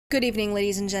Good evening,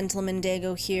 ladies and gentlemen,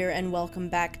 Dago here, and welcome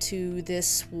back to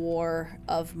this war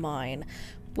of mine.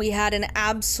 We had an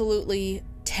absolutely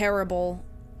terrible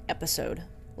episode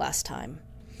last time.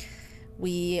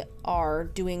 We are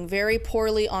doing very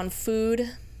poorly on food.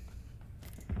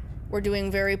 We're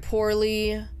doing very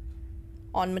poorly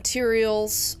on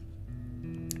materials,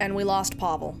 and we lost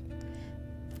Pavel.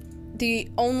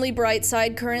 The only bright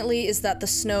side currently is that the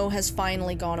snow has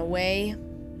finally gone away,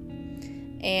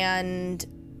 and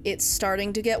it's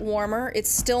starting to get warmer. It's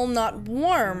still not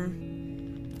warm,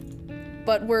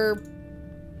 but we're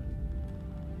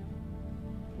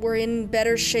in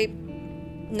better shape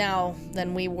now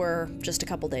than we were just a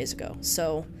couple days ago.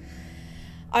 So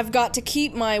I've got to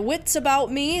keep my wits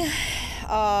about me,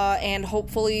 and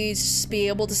hopefully just be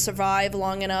able to survive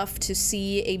long enough to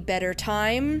see a better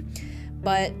time.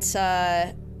 But,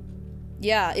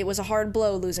 yeah, it was a hard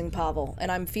blow losing Pavel,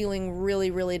 and I'm feeling really,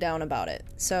 really down about it.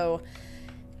 So,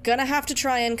 gonna have to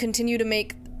try and continue to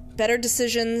make better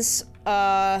decisions.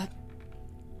 I'm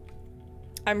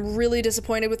really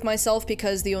disappointed with myself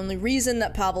because the only reason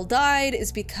that Pavel died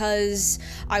is because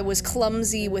I was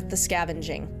clumsy with the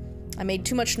scavenging. I made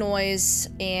too much noise,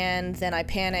 and then I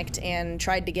panicked and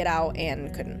tried to get out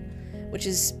and couldn't. Which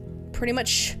is pretty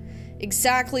much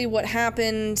exactly what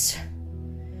happened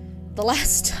the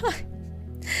last time.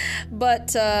 But,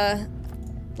 the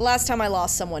last time I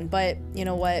lost someone, but you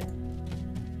know what?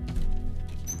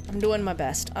 I'm doing my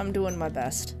best. I'm doing my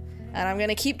best. And I'm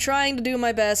gonna keep trying to do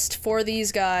my best for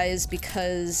these guys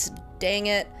because, dang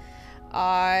it,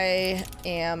 I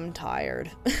am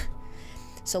tired.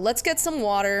 So let's get some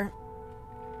water.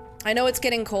 I know it's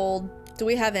getting cold. Do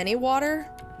we have any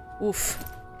water? Oof.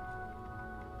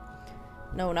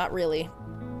 No, not really.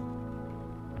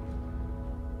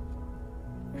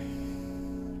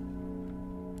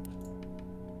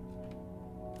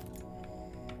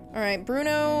 Alright,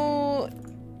 Bruno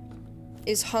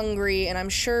is hungry, and I'm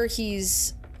sure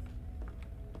he's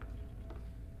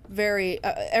very,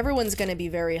 everyone's gonna be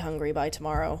very hungry by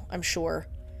tomorrow, I'm sure.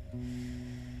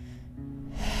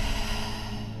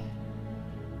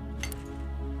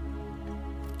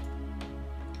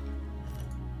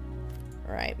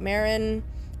 Alright, Marin,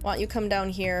 why don't you come down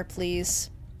here, please?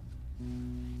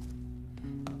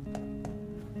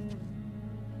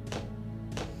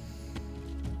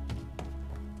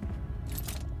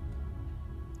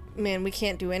 Man, we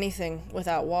can't do anything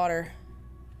without water.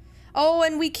 Oh,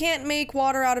 and we can't make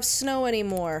water out of snow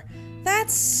anymore.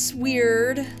 That's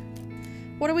weird.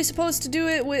 What are we supposed to do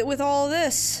it with all of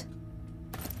this?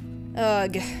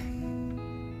 Ugh.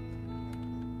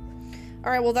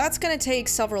 Alright, well that's gonna take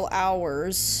several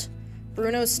hours.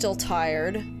 Bruno's still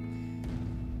tired.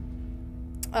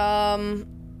 I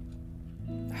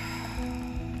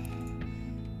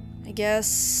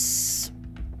guess...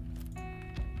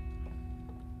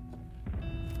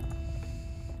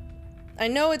 I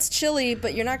know it's chilly,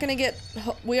 but you're not gonna get...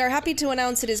 We are happy to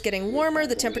announce it is getting warmer.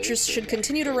 The temperatures should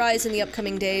continue to rise in the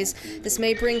upcoming days. This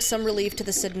may bring some relief to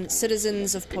the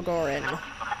citizens of Degorram.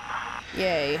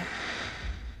 Yay.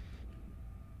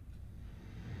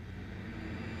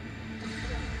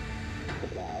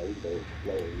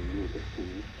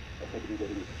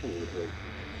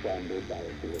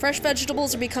 Fresh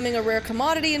vegetables are becoming a rare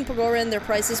commodity in Degorram. Their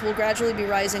prices will gradually be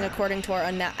rising according to our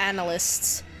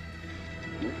analysts.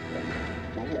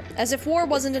 As if war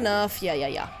wasn't enough.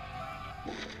 Yeah.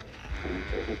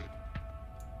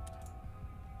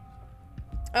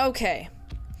 Okay.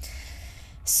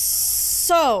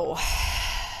 So...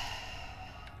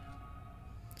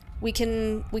 We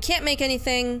can't make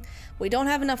anything. We don't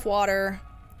have enough water.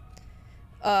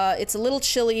 It's a little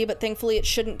chilly, but thankfully it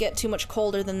shouldn't get too much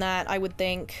colder than that, I would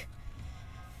think.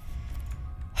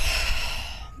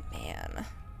 Man.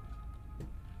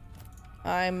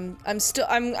 I'm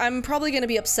probably gonna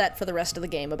be upset for the rest of the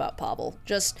game about Pavel.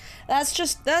 That's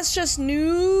just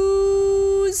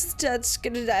news. That's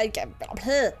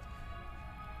gonna,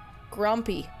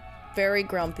 grumpy. Very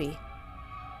grumpy.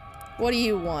 What do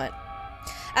you want?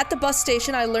 At the bus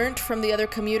station, I learnt from the other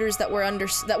commuters that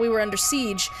we were under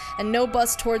siege, and no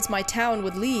bus towards my town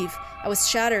would leave. I was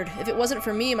shattered. If it wasn't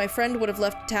for me, my friend would have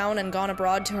left town and gone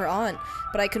abroad to her aunt,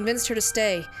 but I convinced her to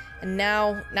stay. And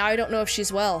now I don't know if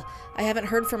she's well. I haven't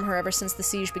heard from her ever since the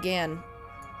siege began.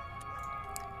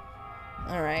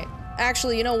 Alright.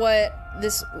 Actually, you know what?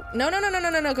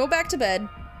 No, go back to bed.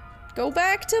 Go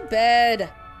back to bed!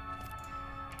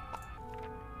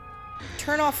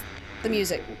 Turn off the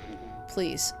music.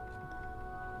 Please.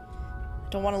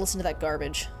 Don't want to listen to that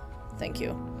garbage. Thank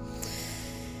you.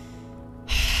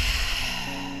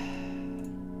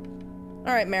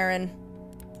 Alright, Marin.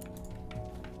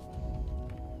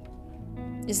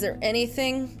 Is there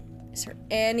anything? Is there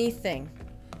anything?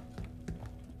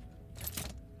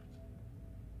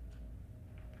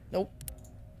 Nope.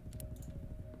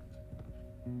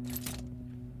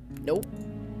 Nope.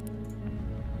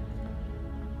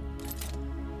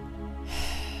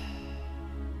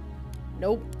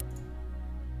 Nope.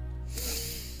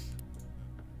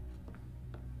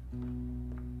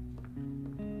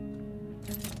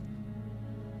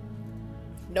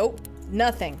 Nope.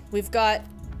 Nothing. We've got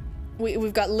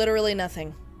literally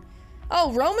nothing.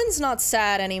 Oh, Roman's not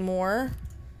sad anymore.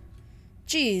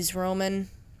 Jeez, Roman.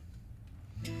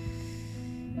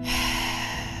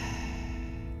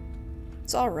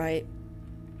 It's alright.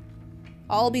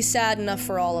 I'll be sad enough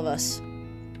for all of us.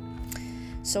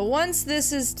 So once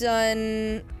this is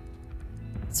done,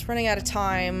 it's running out of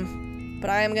time, but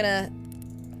I am gonna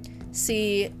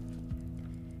see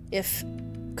if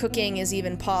cooking is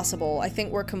even possible. I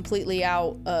think we're completely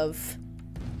out of...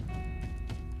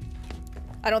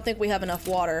 I don't think we have enough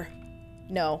water.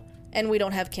 No. And we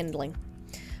don't have kindling.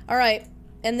 Alright,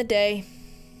 end the day.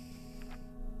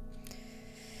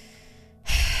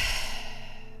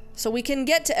 So we can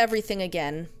get to everything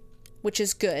again, which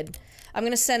is good. I'm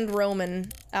gonna send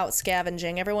Roman out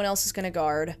scavenging. Everyone else is gonna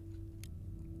guard.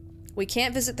 We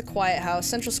can't visit the Quiet House.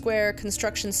 Central Square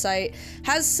construction site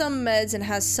has some meds and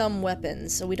has some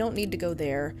weapons, so we don't need to go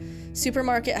there.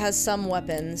 Supermarket has some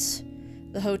weapons.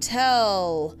 The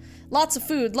hotel. Lots of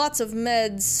food, lots of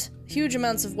meds, huge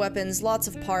amounts of weapons, lots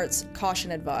of parts.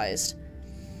 Caution advised.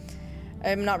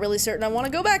 I'm not really certain I want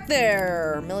to go back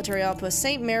there. Military outpost.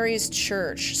 St. Mary's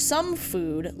Church. Some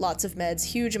food, lots of meds,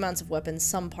 huge amounts of weapons,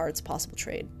 some parts, possible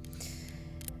trade.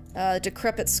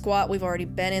 Decrepit Squat, we've already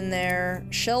been in there.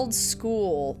 Shelled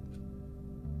School.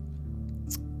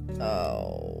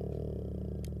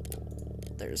 Oh.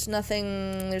 There's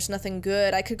nothing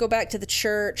good. I could go back to the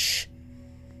church.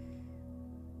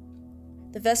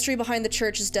 The vestry behind the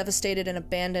church is devastated and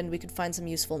abandoned. We could find some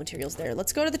useful materials there.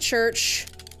 Let's go to the church.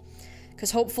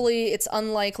 Because hopefully it's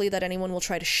unlikely that anyone will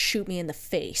try to shoot me in the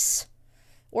face.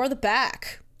 Or the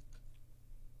back.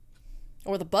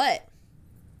 Or the butt.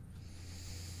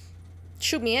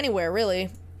 Shoot me anywhere,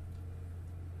 really.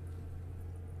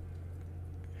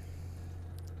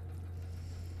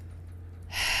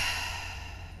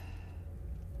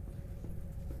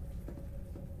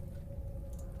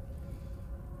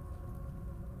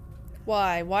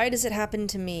 Why? Why does it happen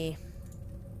to me?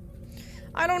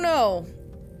 I don't know.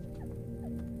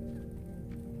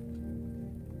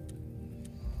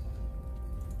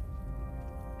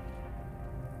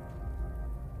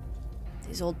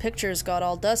 These old pictures got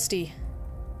all dusty.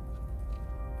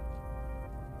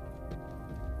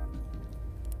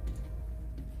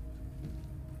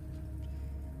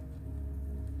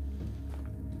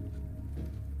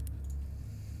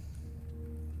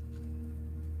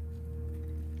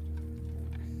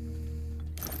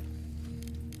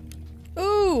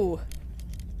 Ooh!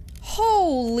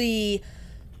 Holy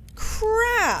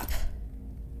crap!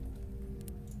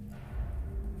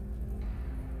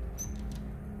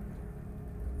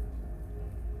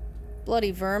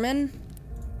 Bloody vermin.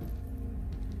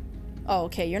 Oh,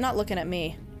 okay, you're not looking at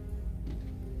me.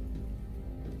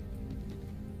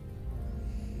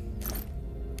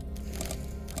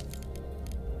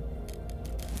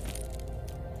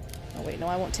 Oh wait, no,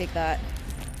 I won't take that.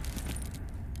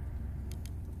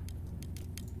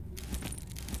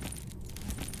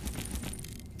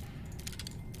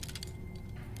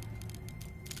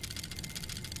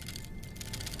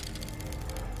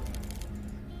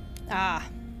 Ah.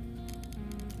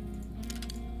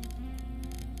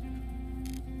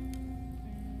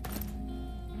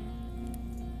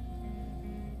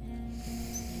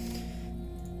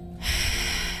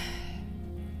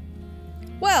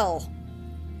 Well,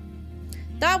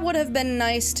 that would have been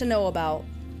nice to know about.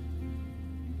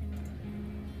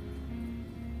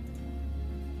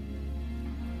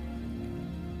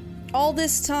 All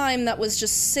this time that was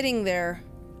just sitting there,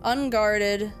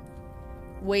 unguarded,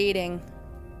 waiting.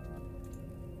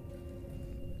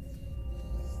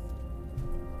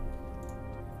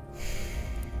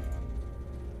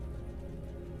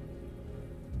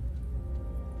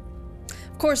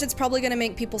 Of course, it's probably gonna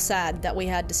make people sad that we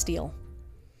had to steal.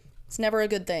 It's never a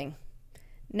good thing.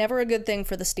 Never a good thing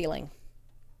for the stealing.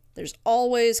 There's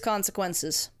always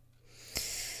consequences.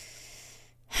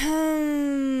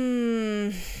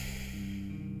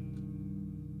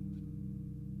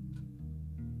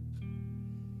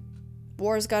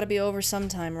 War's gotta be over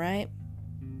sometime, right?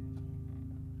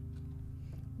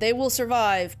 They will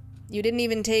survive. You didn't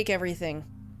even take everything.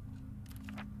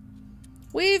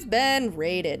 We've been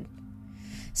raided.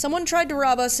 Someone tried to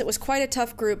rob us. It was quite a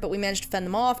tough group, but we managed to fend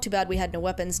them off. Too bad we had no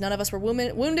weapons. None of us were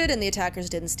wounded, and the attackers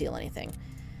didn't steal anything.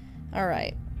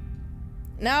 Alright.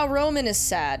 Now Roman is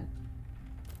sad.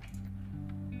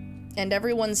 And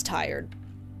everyone's tired.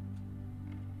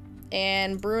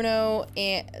 And Bruno,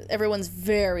 and everyone's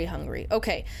very hungry.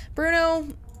 Okay, Bruno,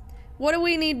 what do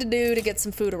we need to do to get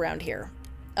some food around here?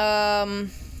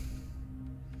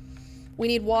 We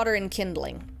need water and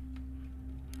kindling.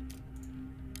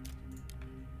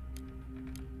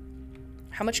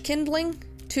 How much kindling?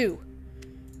 2.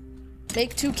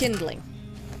 Make 2 kindling.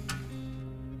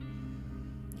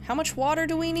 How much water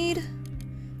do we need?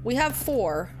 We have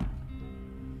 4.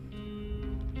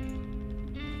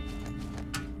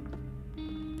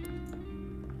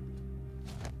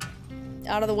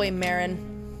 Out of the way, Marin.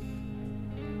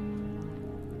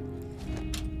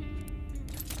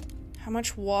 How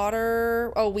much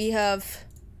water? Oh, we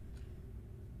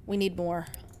need more.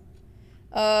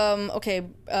 Okay,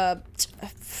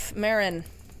 Marin.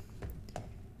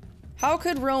 How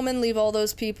could Roman leave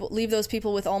those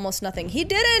people with almost nothing? He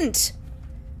didn't!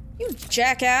 You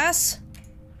jackass!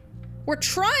 We're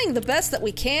trying the best that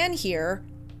we can here.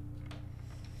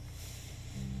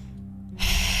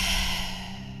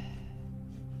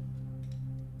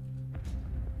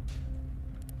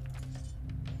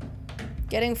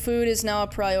 Getting food is now a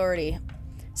priority.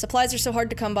 Supplies are so hard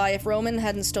to come by. If Roman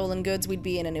hadn't stolen goods, we'd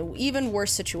be in an even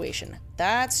worse situation.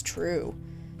 That's true.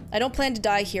 I don't plan to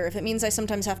die here. If it means I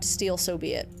sometimes have to steal, so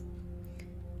be it.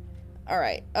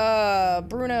 Alright,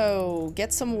 Bruno,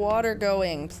 get some water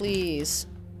going, please.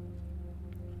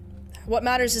 What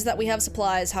matters is that we have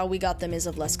supplies. How we got them is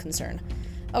of less concern.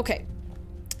 Okay.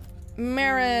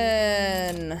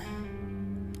 Marin.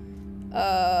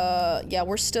 Yeah,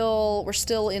 we're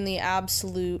still in the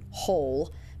absolute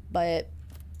hole, but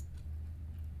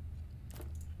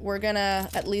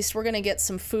at least we're gonna get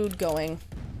some food going.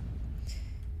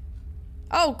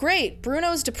 Oh, great!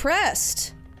 Bruno's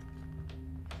depressed!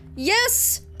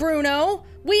 Yes, Bruno!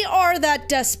 We are that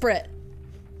desperate!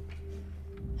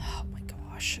 Oh my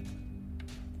gosh.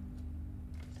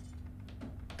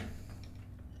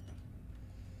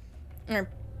 Why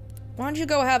don't you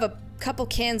go have a couple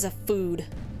cans of food?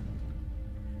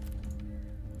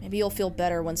 Maybe you'll feel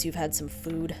better once you've had some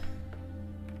food.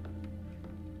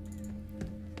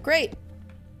 Great!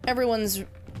 Everyone's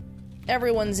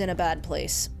in a bad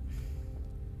place.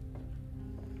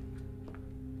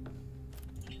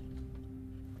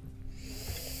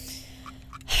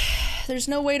 There's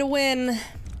no way to win.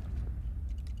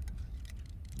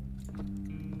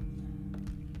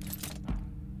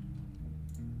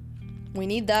 We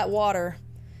need that water,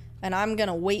 and I'm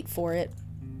gonna wait for it.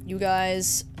 You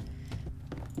guys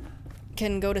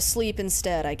can go to sleep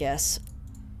instead, I guess.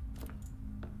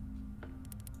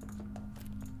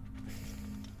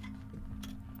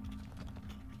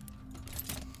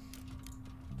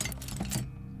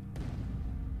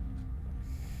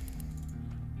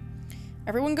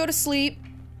 Everyone go to sleep.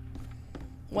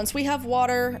 Once we have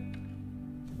water,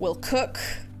 we'll cook.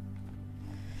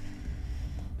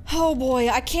 Oh boy,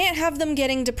 I can't have them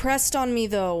getting depressed on me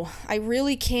though. I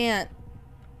really can't.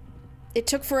 It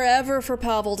took forever for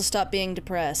Pavel to stop being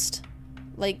depressed.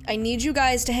 Like, I need you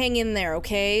guys to hang in there,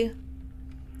 okay?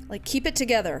 Like, keep it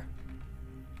together.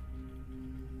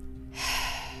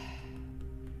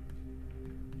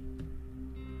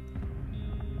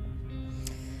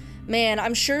 Man,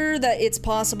 I'm sure that it's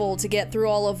possible to get through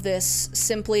all of this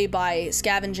simply by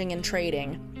scavenging and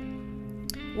trading.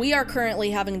 We are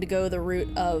currently having to go the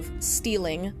route of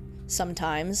stealing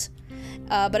sometimes,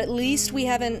 but at least we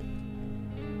haven't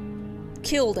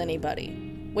killed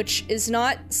anybody, which is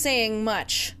not saying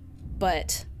much,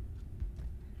 but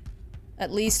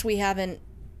at least we haven't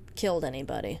killed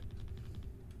anybody.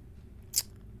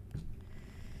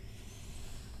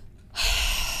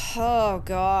 Oh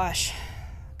gosh.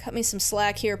 Cut me some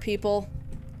slack here, people.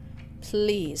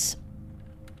 Please.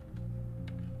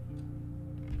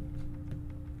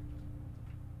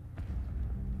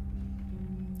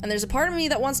 And there's a part of me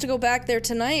that wants to go back there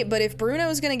tonight, but if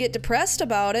Bruno's gonna get depressed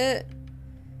about it,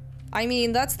 I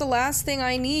mean, that's the last thing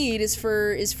I need is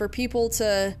for people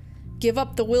to give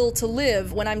up the will to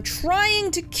live when I'm trying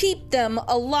to keep them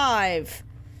alive.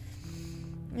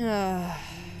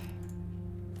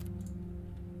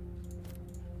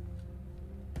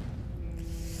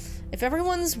 If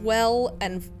everyone's well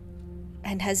and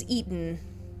has eaten,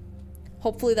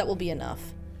 hopefully that will be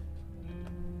enough.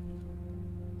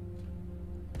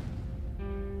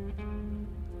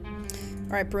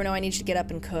 Alright, Bruno, I need you to get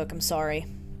up and cook. I'm sorry.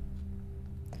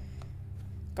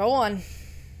 Go on.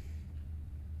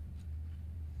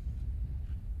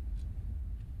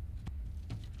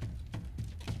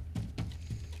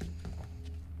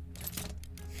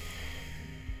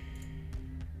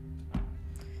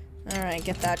 Alright,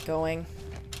 get that going.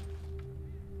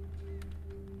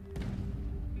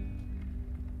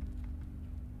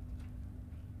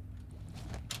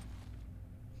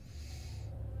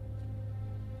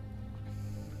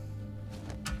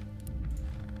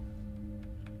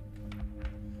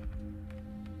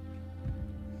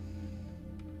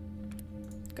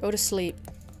 Go to sleep.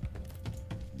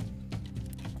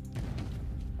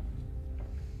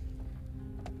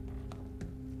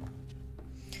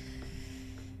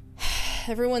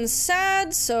 Everyone's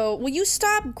sad, so will you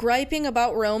stop griping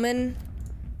about Roman?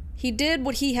 He did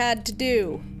what he had to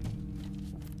do.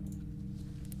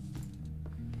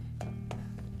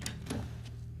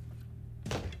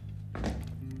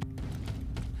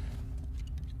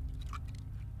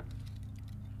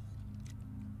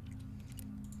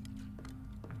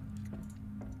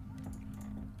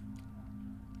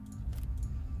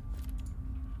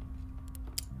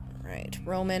 Alright,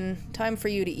 Roman, time for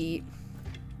you to eat.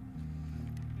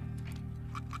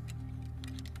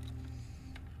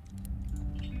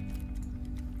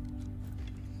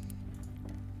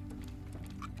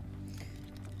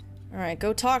 Alright,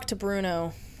 go talk to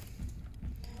Bruno.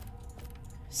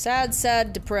 Sad,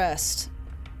 sad, depressed.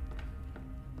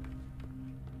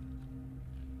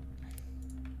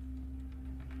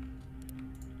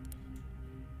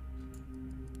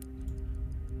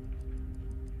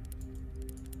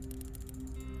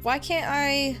 Why can't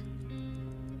I...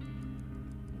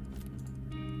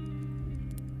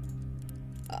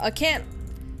 I can't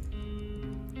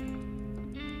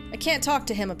talk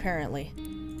to him, apparently.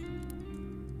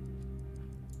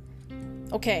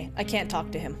 Okay, I can't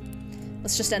talk to him.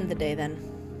 Let's just end the day, then.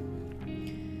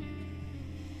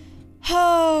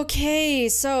 Okay,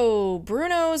 so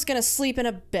Bruno's gonna sleep in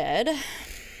a bed.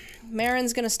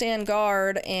 Marin's gonna stand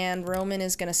guard, and Roman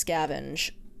is gonna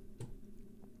scavenge.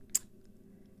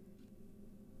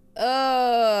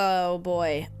 Oh,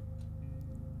 boy.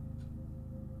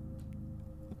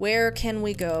 Where can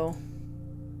we go?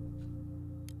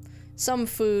 Some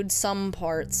food, some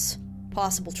parts.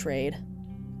 Possible trade.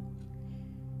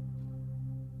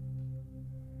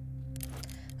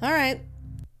 Alright.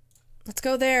 Let's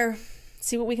go there.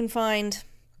 See what we can find.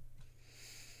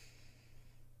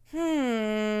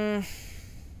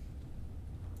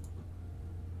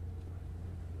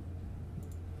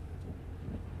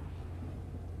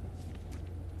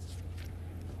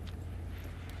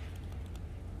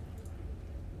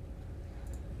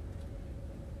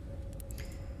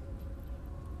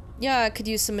 Yeah, I could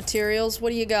use some materials.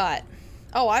 What do you got?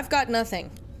 Oh, I've got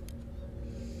nothing.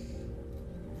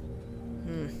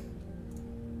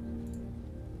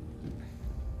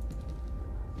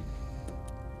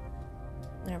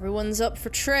 Everyone's up for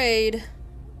trade.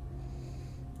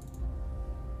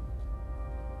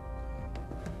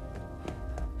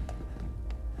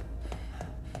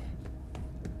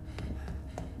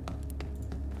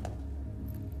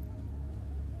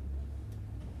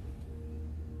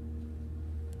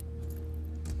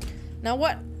 Now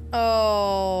what?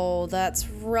 Oh, that's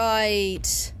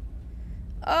right.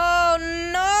 Oh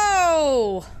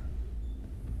no!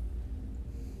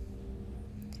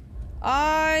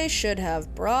 I should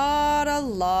have brought a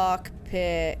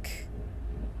lockpick.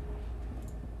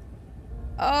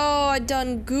 Oh, I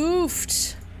done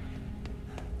goofed.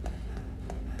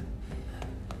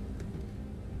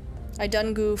 I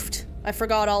done goofed. I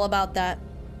forgot all about that.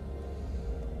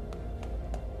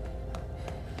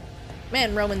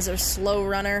 Man, Roman's a slow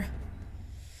runner.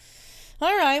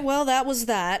 Alright, well, that was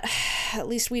that. At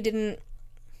least we didn't...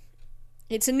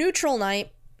 It's a neutral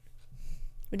night.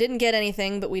 We didn't get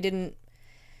anything, but we didn't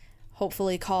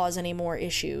hopefully cause any more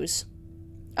issues.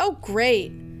 Oh,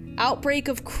 great. Outbreak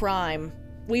of crime.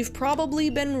 We've probably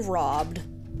been robbed.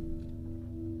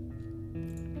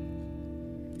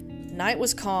 Night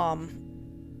was calm.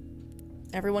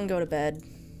 Everyone go to bed.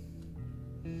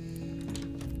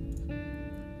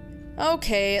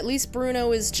 Okay, at least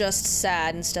Bruno is just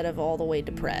sad instead of all the way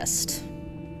depressed.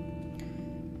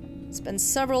 It's been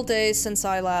several days since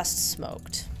I last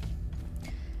smoked.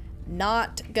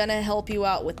 Not gonna help you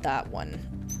out with that one.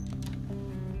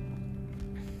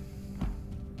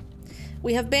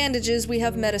 We have bandages, we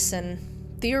have medicine.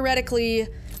 Theoretically,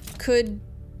 could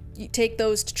take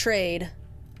those to trade.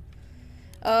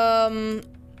 Let's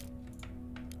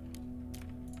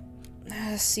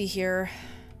see here.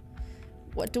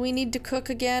 What do we need to cook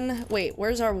again? Wait,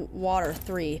 where's our water?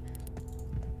 3.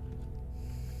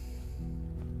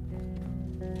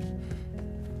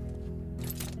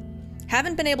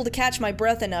 Haven't been able to catch my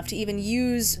breath enough to even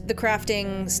use the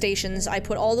crafting stations I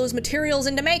put all those materials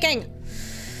into making!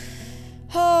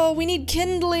 Oh, we need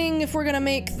kindling if we're gonna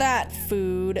make that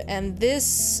food, and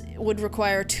this would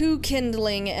require 2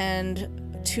 kindling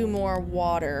and 2 more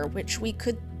water, which we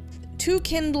could... 2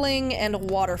 kindling and a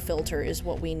water filter is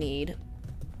what we need.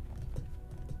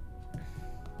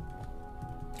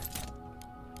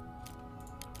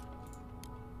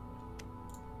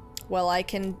 Well, I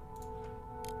can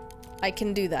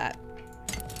do that.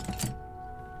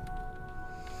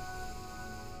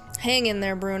 Hang in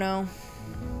there, Bruno.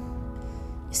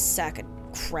 You sack of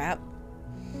crap.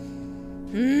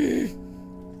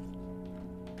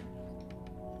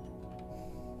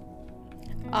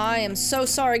 I am so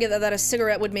sorry that a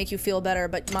cigarette would make you feel better,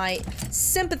 but my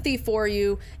sympathy for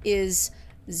you is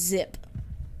zip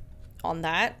on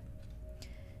that.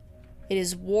 It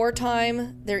is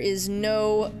wartime. There is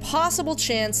no possible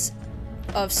chance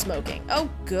of smoking. Oh,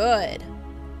 good.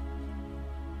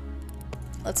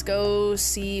 Let's go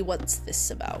see what's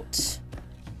this about.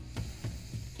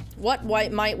 What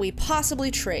might we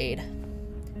possibly trade?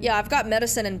 Yeah, I've got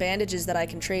medicine and bandages that I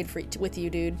can trade with you,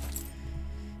 dude.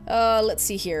 Let's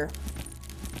see here.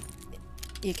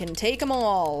 You can take them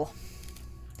all.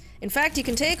 In fact, you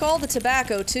can take all the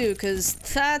tobacco, too, because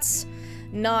that's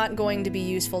not going to be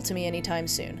useful to me anytime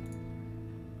soon.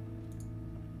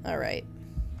 Alright.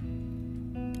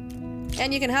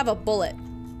 And you can have a bullet.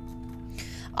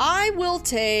 I will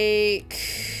take...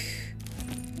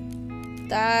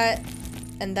 that...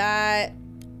 and that...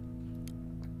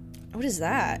 What is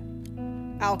that?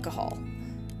 Alcohol.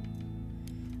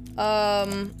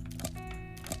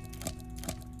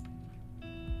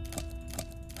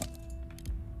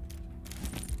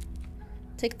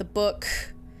 Take the book.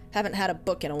 Haven't had a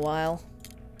book in a while.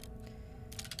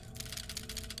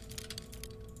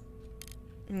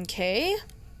 Okay.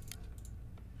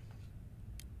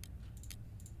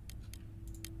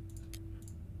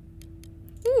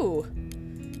 Ooh.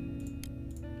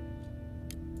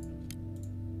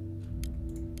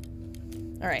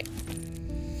 Alright.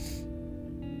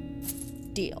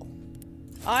 Deal.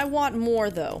 I want more,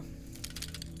 though.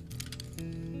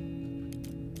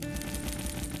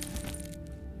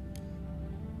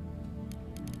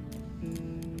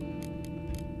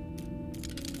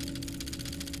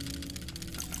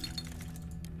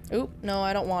 Oop, no,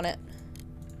 I don't want it.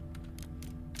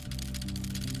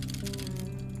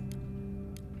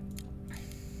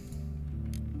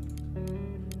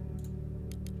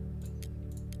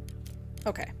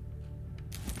 Okay.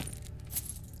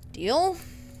 Deal.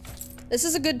 This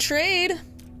is a good trade.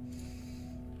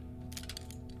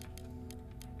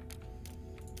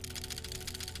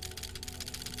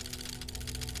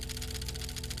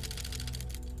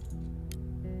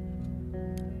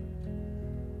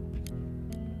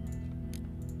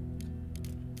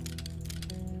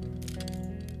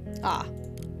 Ah.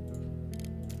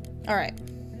 All right.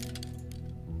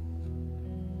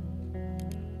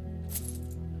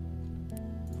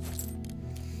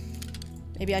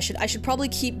 Maybe I should probably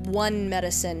keep 1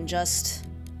 medicine just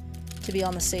to be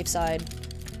on the safe side.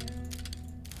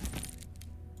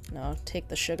 No, take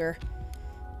the sugar.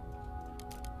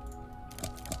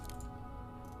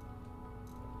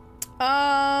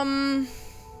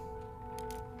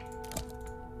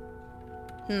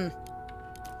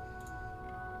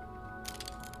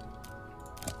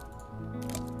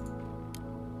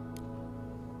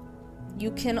 You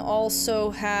can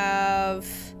also have...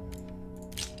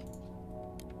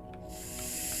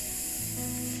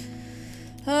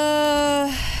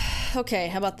 okay,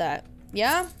 how about that?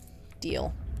 Yeah?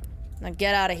 Deal. Now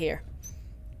get out of here.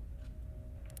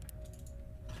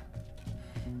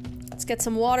 Let's get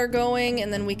some water going,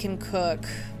 and then we can cook.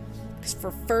 Because for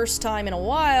first time in a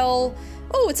while...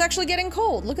 Oh, it's actually getting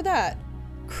cold. Look at that.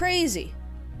 Crazy.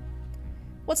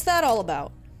 What's that all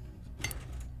about?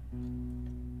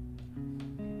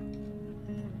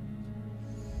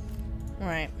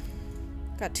 Alright.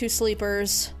 Got 2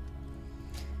 sleepers.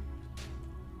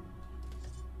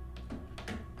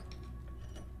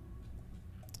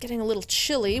 It's getting a little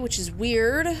chilly, which is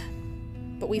weird.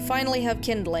 But we finally have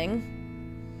kindling.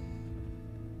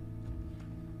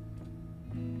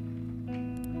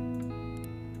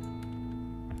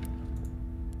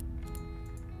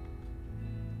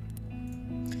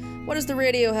 What does the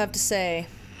radio have to say?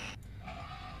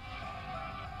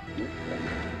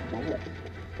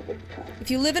 If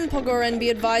you live in Degorram, be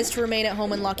advised to remain at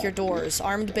home and lock your doors.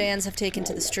 Armed bands have taken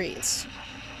to the streets.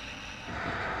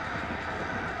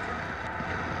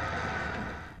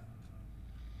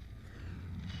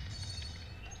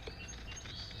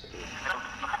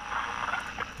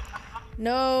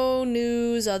 No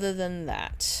news other than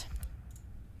that.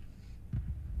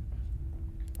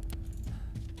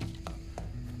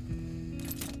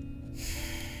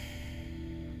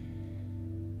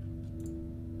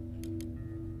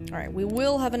 Alright, we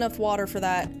will have enough water for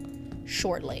that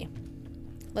shortly.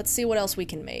 Let's see what else we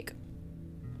can make.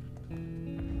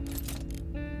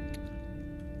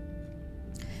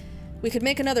 We could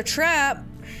make another trap.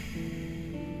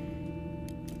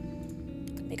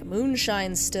 Could make a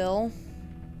moonshine still.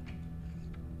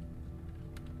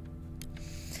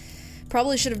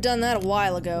 Probably should have done that a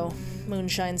while ago.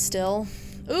 Moonshine still.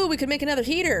 Ooh, we could make another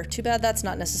heater. Too bad that's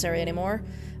not necessary anymore.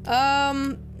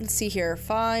 Let's see here.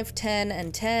 5, 10,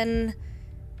 and 10.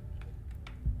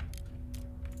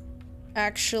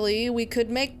 Actually, we could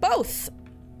make both.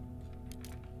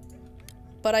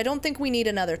 But I don't think we need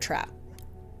another trap.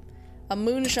 A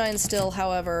moonshine still,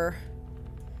 however,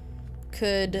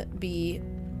 could be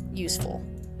useful.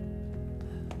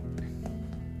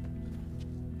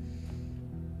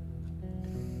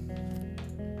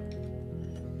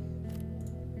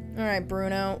 Alright,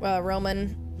 Bruno, Roman,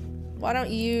 why don't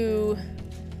you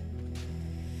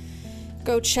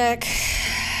go check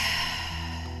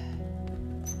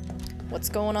what's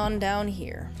going on down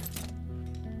here.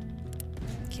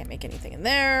 Can't make anything in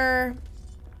there.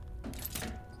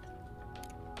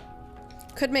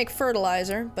 Could make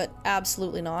fertilizer, but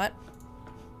absolutely not.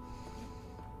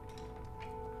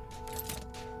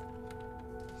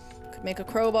 Could make a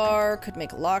crowbar, could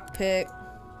make a lockpick.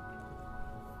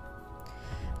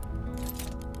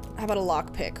 How about a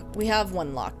lockpick? We have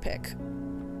one lockpick.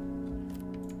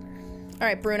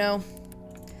 Alright, Bruno.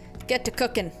 Get to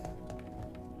cooking.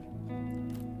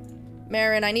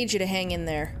 Marin, I need you to hang in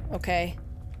there, okay?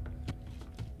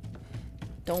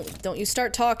 Don't you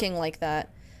start talking like that.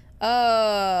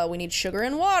 We need sugar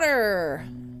and water!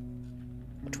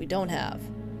 Which we don't have.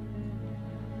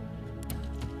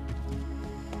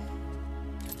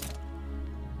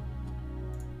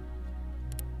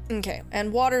 Okay,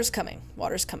 and water's coming.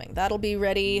 Water's coming. That'll be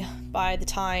ready by the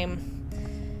time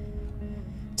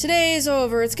today's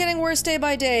over. It's getting worse day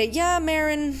by day. Yeah,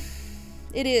 Marin,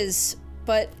 it is.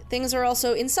 But things are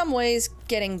also, in some ways,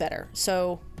 getting better.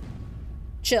 So,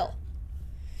 chill.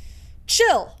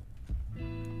 Chill!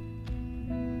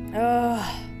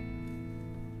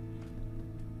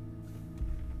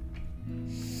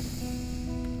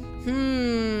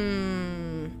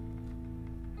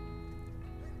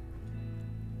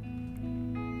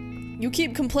 You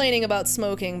keep complaining about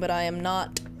smoking, but I am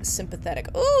not sympathetic.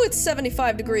 Ooh, it's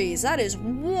 75 degrees. That is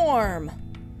warm.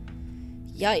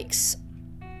 Yikes.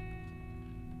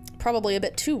 Probably a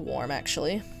bit too warm,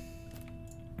 actually.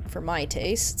 For my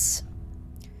tastes.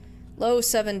 Low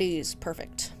 70s.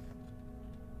 Perfect.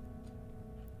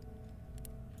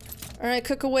 Alright,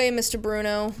 cook away, Mr.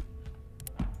 Bruno.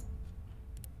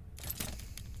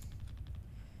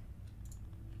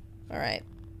 Alright.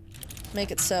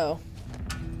 Make it so.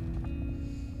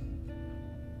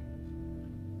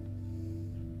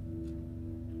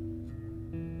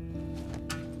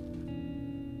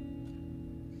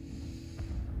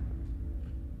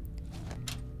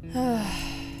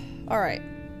 Alright.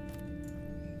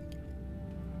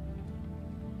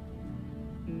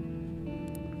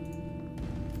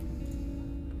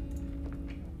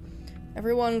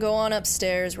 Everyone go on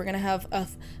upstairs. We're gonna have a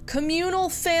communal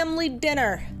family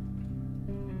dinner.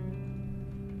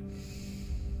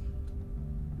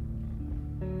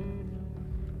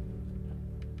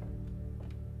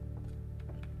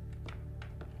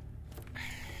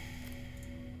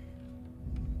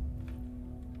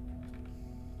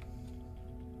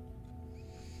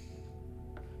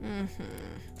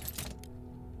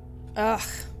 Ugh.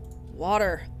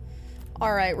 Water.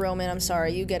 Alright, Roman, I'm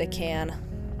sorry. You get a can.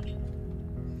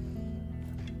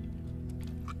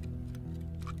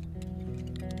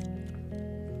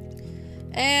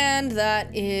 And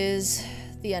that is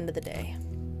the end of the day.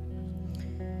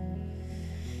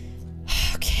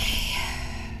 Okay.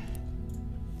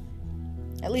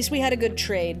 At least we had a good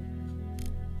trade.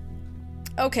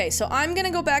 Okay, so I'm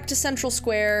gonna go back to Central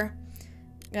Square.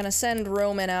 Gonna send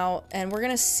Roman out, and we're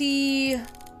gonna see...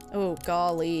 Oh,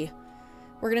 golly.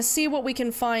 We're gonna see what we can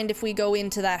find if we go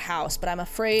into that house, but I'm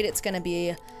afraid it's gonna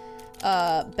be,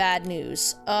 bad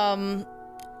news.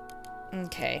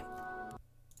 Okay.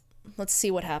 Let's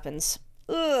see what happens.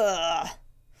 Ugh.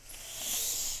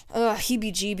 Ugh,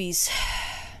 heebie-jeebies.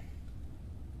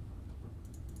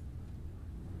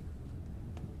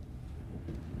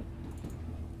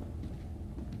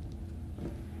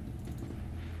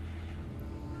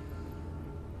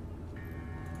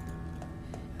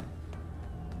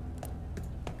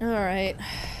 Alright.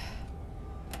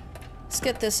 Let's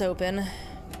get this open.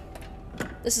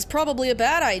 This is probably a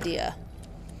bad idea.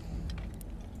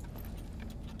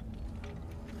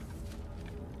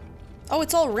 Oh,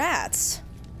 it's all rats.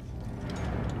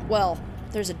 Well,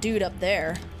 there's a dude up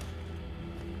there.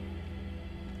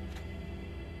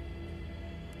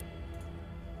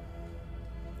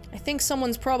 think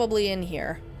someone's probably in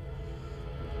here.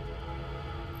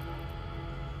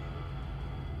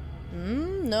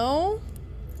 No?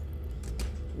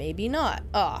 Maybe not.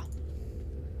 Ah.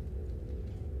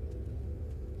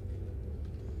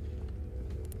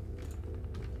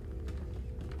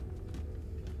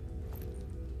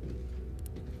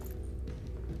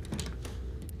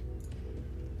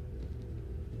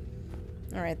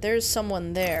 Alright, there's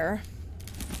someone there.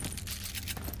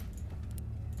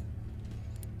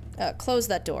 Close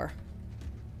that door.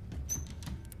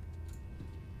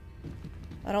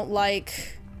 I don't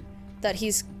like that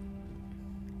he's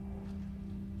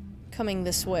coming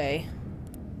this way.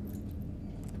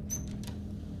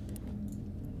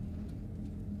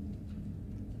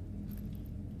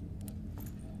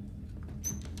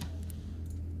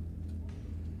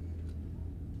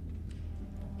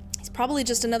 He's probably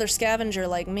just another scavenger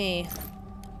like me.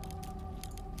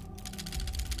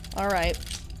 Alright.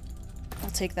 I'll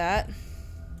take that.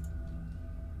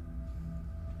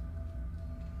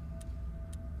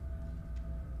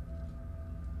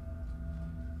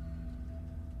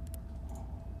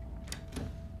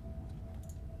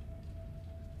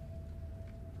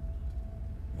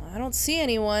 I don't see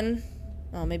anyone.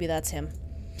 Oh, maybe that's him.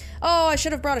 Oh, I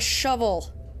should have brought a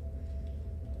shovel.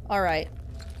 Alright.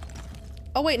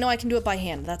 Oh wait, no, I can do it by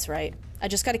hand. That's right. I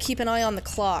just gotta keep an eye on the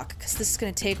clock, because this is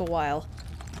gonna take a while.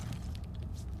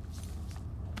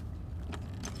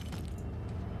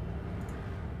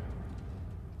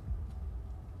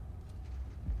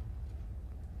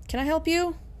 Can I help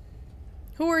you?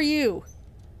 Who are you?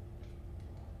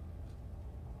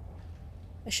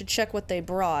 I should check what they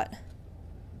brought.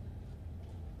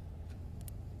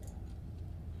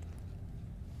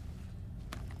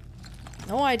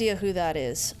 No idea who that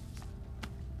is.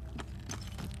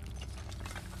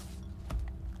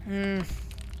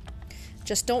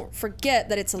 Just don't forget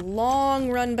that it's a long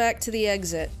run back to the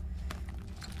exit.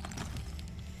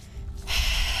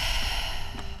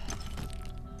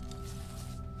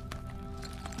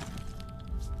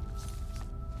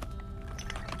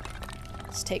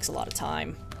 This takes a lot of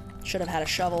time. Should have had a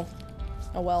shovel.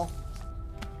 Oh well.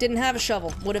 Didn't have a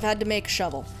shovel. Would have had to make a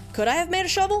shovel. Could I have made a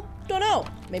shovel? Don't know.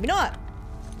 Maybe not.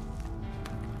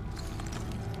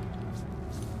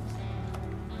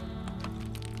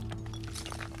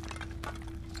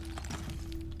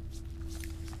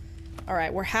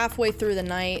 Alright, we're halfway through the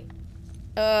night.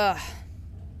 Ugh.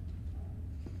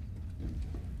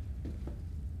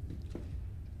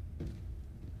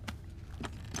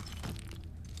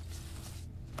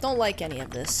 Don't like any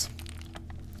of this.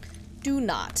 Do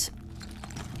not.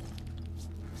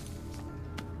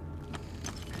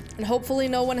 And hopefully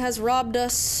no one has robbed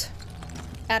us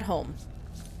at home.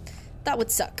 That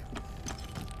would suck.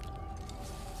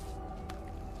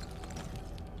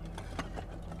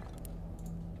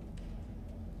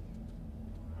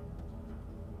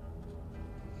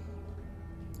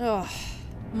 Oh,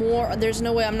 more. There's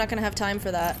no way. I'm not gonna have time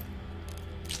for that.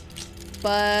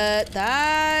 But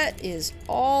that is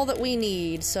all that we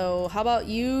need. So how about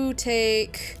you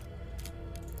take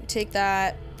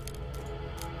that,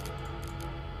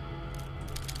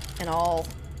 and I'll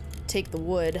take the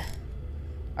wood.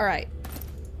 All right.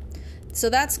 So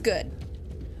that's good.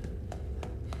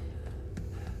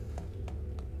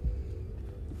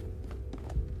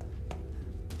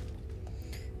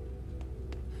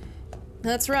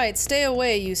 That's right. Stay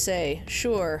away, you say.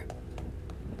 Sure.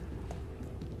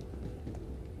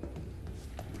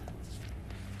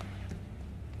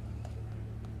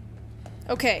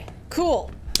 Okay,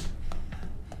 cool.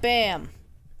 Bam.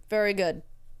 Very good.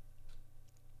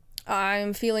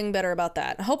 I'm feeling better about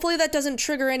that. Hopefully that doesn't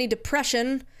trigger any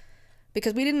depression,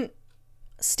 because we didn't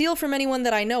steal from anyone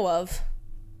that I know of.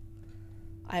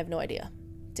 I have no idea.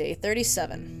 Day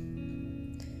 37.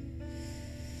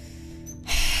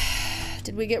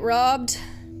 Did we get robbed?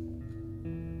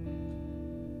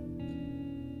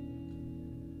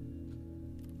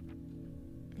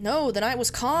 No, the night was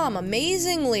calm,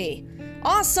 amazingly.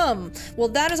 Awesome! Well,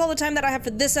 that is all the time that I have for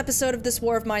this episode of This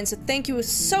War of Mine, so thank you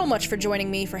so much for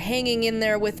joining me, for hanging in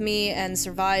there with me, and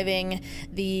surviving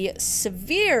the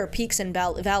severe peaks and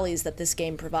valleys that this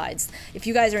game provides. If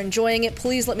you guys are enjoying it,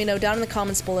 please let me know down in the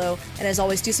comments below, and as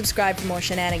always, do subscribe for more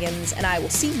shenanigans, and I will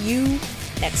see you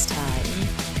next time.